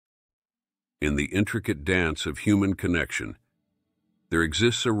In the intricate dance of human connection, there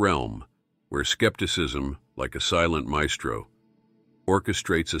exists a realm where skepticism, like a silent maestro,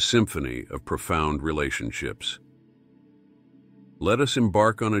 orchestrates a symphony of profound relationships. Let us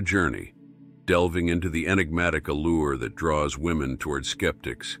embark on a journey, delving into the enigmatic allure that draws women toward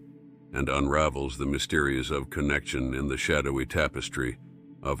skeptics and unravels the mysteries of connection in the shadowy tapestry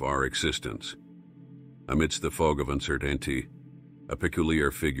of our existence. Amidst the fog of uncertainty, a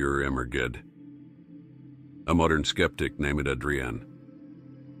peculiar figure emerged. A modern skeptic named Adrien,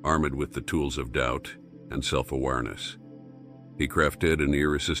 armed with the tools of doubt and self-awareness. He crafted an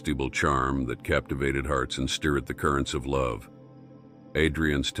irresistible charm that captivated hearts and stirred the currents of love.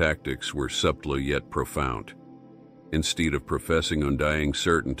 Adrien's tactics were subtle yet profound. Instead of professing undying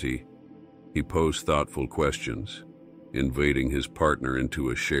certainty, he posed thoughtful questions, inviting his partner into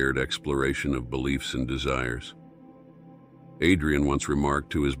a shared exploration of beliefs and desires. Adrien once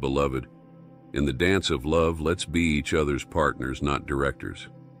remarked to his beloved, "In the dance of love, let's be each other's partners, not directors."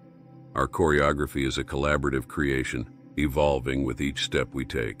 Our choreography is a collaborative creation, evolving with each step we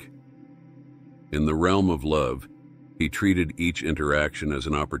take. In the realm of love, he treated each interaction as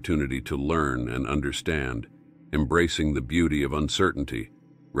an opportunity to learn and understand, embracing the beauty of uncertainty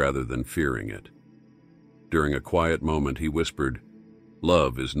rather than fearing it. During a quiet moment, he whispered,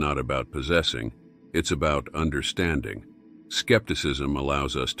 "Love is not about possessing, it's about understanding." Skepticism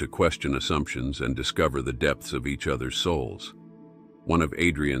allows us to question assumptions and discover the depths of each other's souls. One of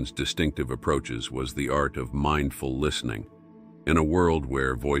Adrien's distinctive approaches was the art of mindful listening. In a world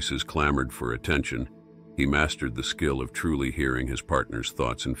where voices clamored for attention, he mastered the skill of truly hearing his partner's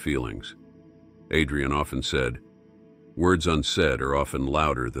thoughts and feelings. Adrien often said, "Words unsaid are often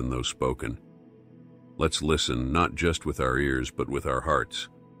louder than those spoken." Let's listen not just with our ears but with our hearts,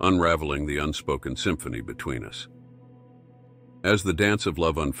 unraveling the unspoken symphony between us. As the dance of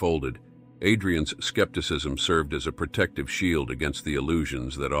love unfolded, Adrien's skepticism served as a protective shield against the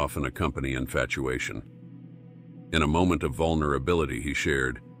illusions that often accompany infatuation. In a moment of vulnerability, he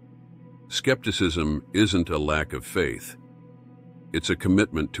shared, "Skepticism isn't a lack of faith. It's a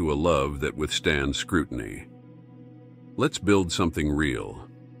commitment to a love that withstands scrutiny. Let's build something real,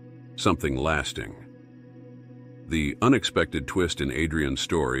 something lasting." The unexpected twist in Adrien's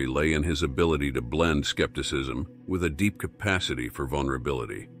story lay in his ability to blend skepticism with a deep capacity for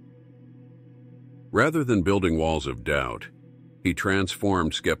vulnerability. Rather than building walls of doubt, he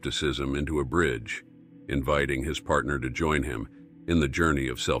transformed skepticism into a bridge, inviting his partner to join him in the journey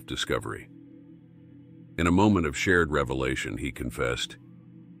of self-discovery. In a moment of shared revelation, he confessed,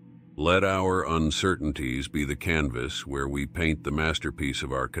 "Let our uncertainties be the canvas where we paint the masterpiece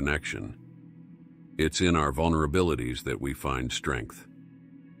of our connection. It's in our vulnerabilities that we find strength."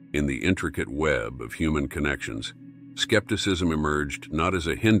 In the intricate web of human connections, skepticism emerged not as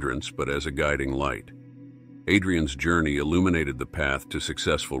a hindrance but as a guiding light. Adrien's journey illuminated the path to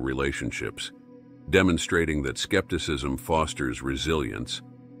successful relationships, demonstrating that skepticism fosters resilience,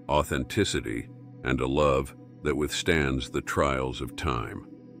 authenticity, and a love that withstands the trials of time.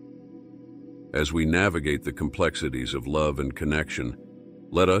 As we navigate the complexities of love and connection,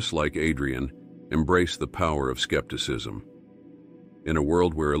 let us, like Adrien, embrace the power of skepticism. In a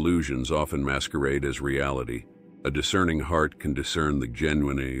world where illusions often masquerade as reality, a discerning heart can discern the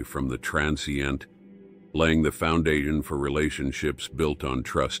genuine from the transient, laying the foundation for relationships built on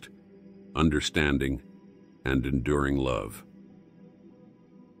trust, understanding, and enduring love.